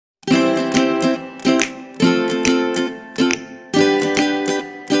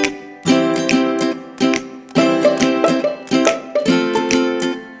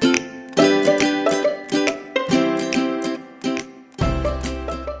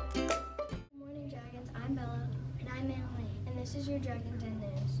This is your Dragon Den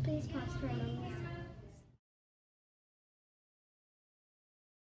News. Please pause for a moment.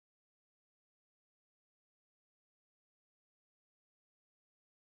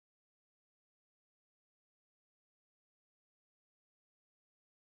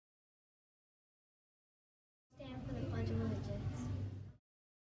 Stand for the Pledge of Allegiance.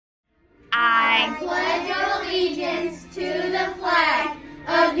 I pledge allegiance to the flag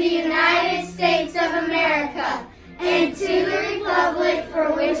of the United States of America and to the republic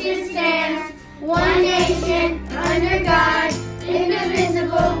for which it stands, one nation, under God,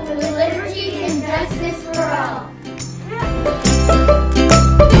 indivisible, with liberty and justice for all.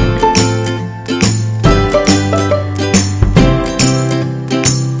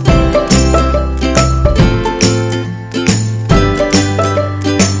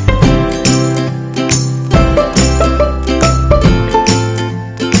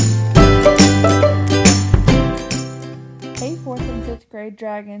 Hey 4th and 5th grade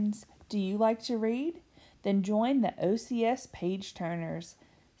Dragons, do you like to read? Then join the OCS Page Turners.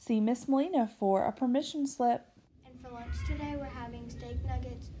 See Miss Molina for a permission slip. And for lunch today, we're having steak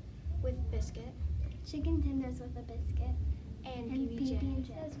nuggets with biscuit Chicken tenders with a biscuit. and And PB&J.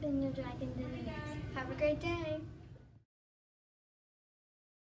 PB&J. Has been your Dragon Den News. Have a great day.